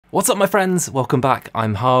What's up my friends? Welcome back.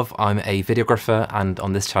 I'm Harv, I'm a videographer, and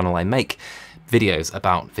on this channel I make videos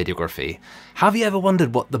about videography. Have you ever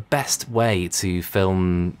wondered what the best way to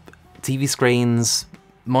film TV screens,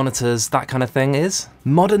 monitors, that kind of thing is?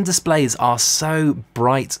 Modern displays are so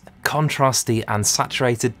bright, contrasty and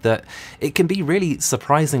saturated that it can be really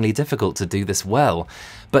surprisingly difficult to do this well.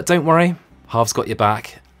 But don't worry, Harv's got your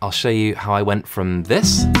back. I'll show you how I went from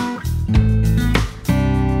this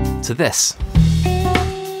to this.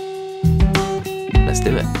 Let's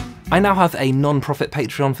do it. I now have a non-profit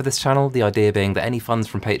Patreon for this channel, the idea being that any funds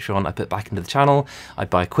from Patreon I put back into the channel, I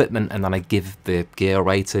buy equipment and then I give the gear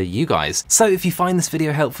away to you guys. So if you find this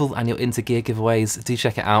video helpful and you're into gear giveaways, do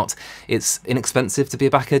check it out. It's inexpensive to be a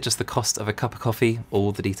backer, just the cost of a cup of coffee.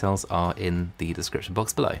 All the details are in the description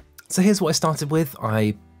box below. So here's what I started with.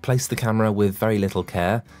 I placed the camera with very little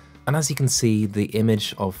care, and as you can see, the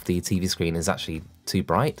image of the TV screen is actually too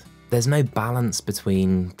bright. There's no balance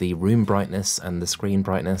between the room brightness and the screen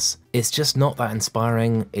brightness. It's just not that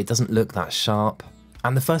inspiring, it doesn't look that sharp.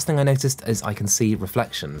 And the first thing I noticed is I can see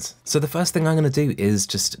reflections. So the first thing I'm going to do is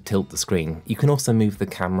just tilt the screen. You can also move the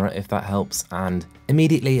camera if that helps, and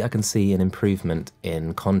immediately I can see an improvement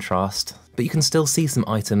in contrast. But you can still see some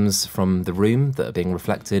items from the room that are being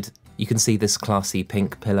reflected. You can see this classy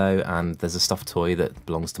pink pillow, and there's a stuffed toy that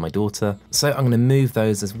belongs to my daughter. So I'm going to move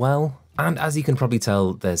those as well. And as you can probably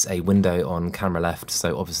tell, there's a window on camera left,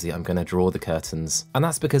 so obviously I'm going to draw the curtains. And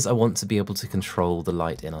that's because I want to be able to control the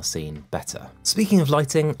light in our scene better. Speaking of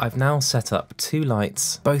lighting, I've now set up two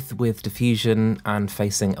lights, both with diffusion and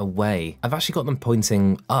facing away. I've actually got them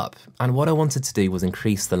pointing up, and what I wanted to do was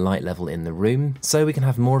increase the light level in the room, so we can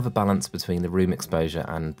have more of a balance between the room exposure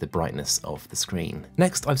and the brightness of the screen.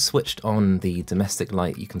 Next, I've switched on the domestic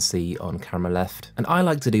light you can see on camera left, and I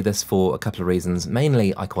like to do this for a couple of reasons.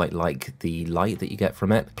 Mainly, I quite like the light that you get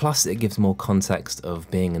from it, plus it gives more context of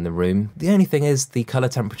being in the room. The only thing is the color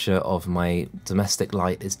temperature of my domestic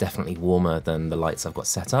light is definitely warmer than the lights I've got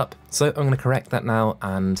set up. So I'm going to correct that now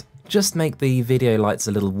and just make the video lights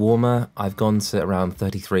a little warmer. I've gone to around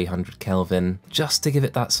 3300 Kelvin just to give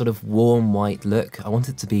it that sort of warm white look. I want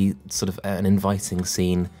it to be sort of an inviting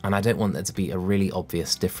scene, and I don't want there to be a really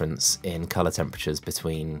obvious difference in color temperatures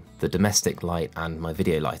between the domestic light and my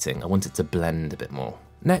video lighting. I want it to blend a bit more.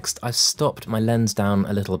 Next, I've stopped my lens down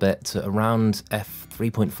a little bit to around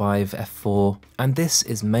f3.5, f4, and this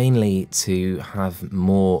is mainly to have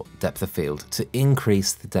more depth of field, to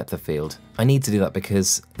increase the depth of field. I need to do that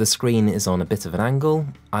because the screen is on a bit of an angle,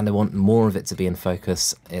 and I want more of it to be in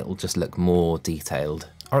focus. It'll just look more detailed.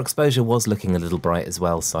 Our exposure was looking a little bright as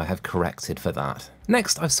well, so I have corrected for that.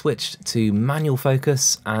 Next, I've switched to manual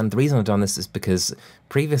focus, and the reason I've done this is because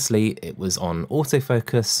previously it was on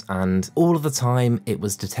autofocus, and all of the time it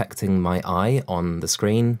was detecting my eye on the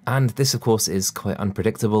screen, and this of course is quite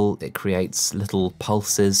unpredictable. It creates little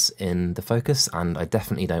pulses in the focus, and I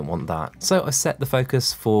definitely don't want that. So I set the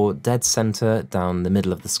focus for dead center down the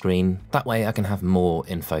middle of the screen. That way I can have more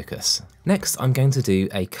in focus. Next, I'm going to do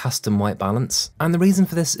a custom white balance, and the reason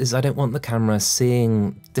for this is I don't want the camera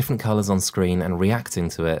seeing different colors on screen and reacting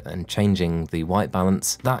to it and changing the white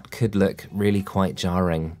balance. That could look really quite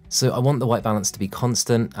jarring. So I want the white balance to be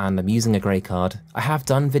constant, and I'm using a grey card. I have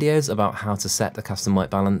done videos about how to set a custom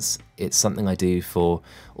white balance. It's something I do for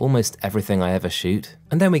almost everything I ever shoot.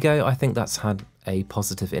 And there we go, I think that's had a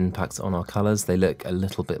positive impact on our colours. They look a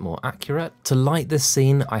little bit more accurate. To light this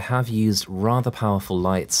scene, I have used rather powerful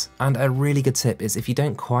lights, and a really good tip is if you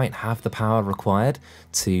don't quite have the power required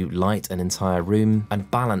to light an entire room and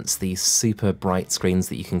balance these super bright screens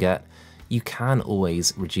that you can get, you can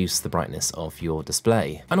always reduce the brightness of your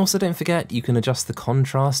display. And also don't forget, you can adjust the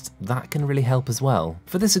contrast. That can really help as well.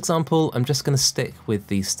 For this example, I'm just going to stick with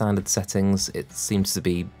the standard settings. It seems to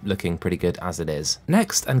be looking pretty good as it is.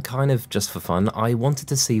 Next, and kind of just for fun, I wanted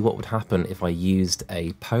to see what would happen if I used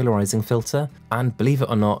a polarizing filter, and believe it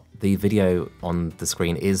or not, the video on the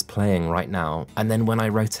screen is playing right now, and then when I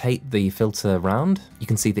rotate the filter around, you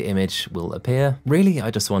can see the image will appear. Really,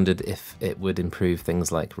 I just wondered if it would improve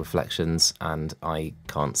things like reflections, and I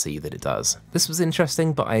can't see that it does. This was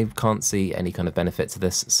interesting, but I can't see any kind of benefit to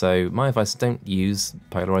this, so my advice, don't use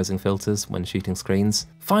polarizing filters when shooting screens.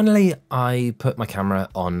 Finally, I put my camera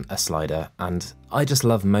on a slider, and I just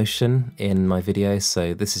love motion in my videos,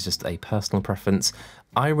 so this is just a personal preference.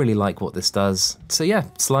 I really like what this does. So yeah,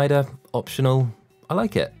 slider, optional, I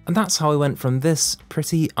like it. And that's how I went from this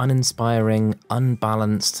pretty uninspiring,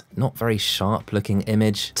 unbalanced, not very sharp looking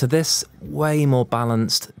image to this way more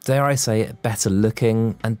balanced, dare I say it, better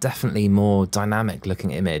looking, and definitely more dynamic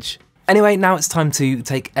looking image. Anyway, now it's time to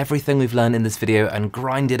take everything we've learned in this video and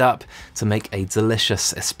grind it up to make a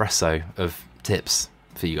delicious espresso of tips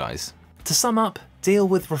for you guys. To sum up, deal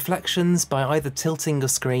with reflections by either tilting your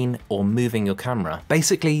screen or moving your camera.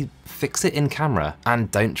 Basically, fix it in camera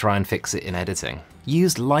and don't try and fix it in editing.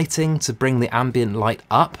 Use lighting to bring the ambient light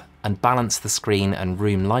up and balance the screen and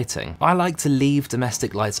room lighting. I like to leave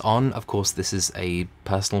domestic lights on. Of course, this is a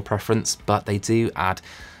personal preference, but they do add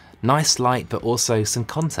nice light, but also some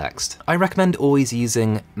context. I recommend always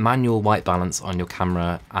using manual white balance on your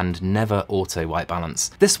camera and never auto white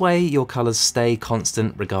balance. This way your colours stay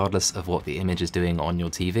constant regardless of what the image is doing on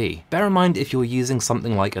your TV. Bear in mind if you're using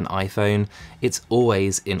something like an iPhone, it's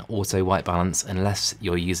always in auto white balance unless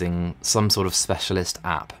you're using some sort of specialist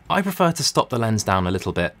app. I prefer to stop the lens down a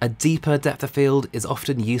little bit. A deeper depth of field is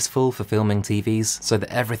often useful for filming TVs so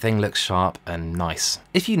that everything looks sharp and nice.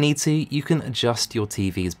 If you need to, you can adjust your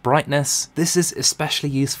TV's brightness. This is especially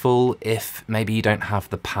useful if maybe you don't have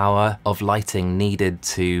the power of lighting needed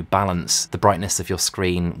to balance the brightness of your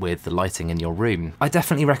screen with the lighting in your room. I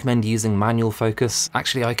definitely recommend using manual focus.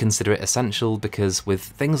 Actually, I consider it essential because with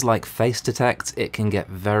things like face detect, it can get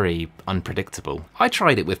very unpredictable. I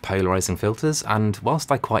tried it with polarizing filters, and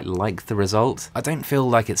whilst I quite like the result, I don't feel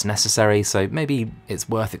like it's necessary, so maybe it's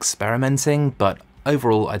worth experimenting, but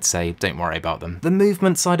overall, I'd say don't worry about them. The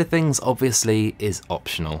movement side of things obviously is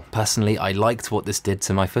optional. Personally, I liked what this did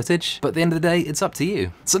to my footage, but at the end of the day, it's up to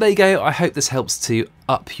you. So there you go. I hope this helps to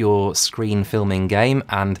up your screen filming game,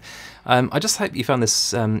 and I just hope you found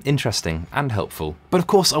this interesting and helpful. But of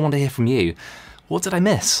course, I want to hear from you. What did I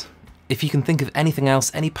miss? If you can think of anything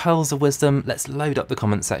else, any pearls of wisdom, let's load up the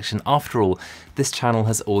comment section. After all, this channel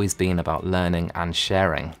has always been about learning and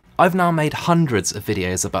sharing. I've now made hundreds of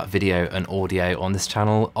videos about video and audio on this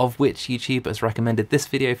channel, of which YouTube has recommended this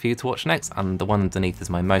video for you to watch next, and the one underneath is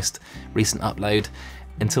my most recent upload.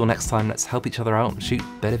 Until next time, let's help each other out and shoot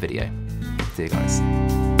better video. See you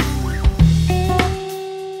guys.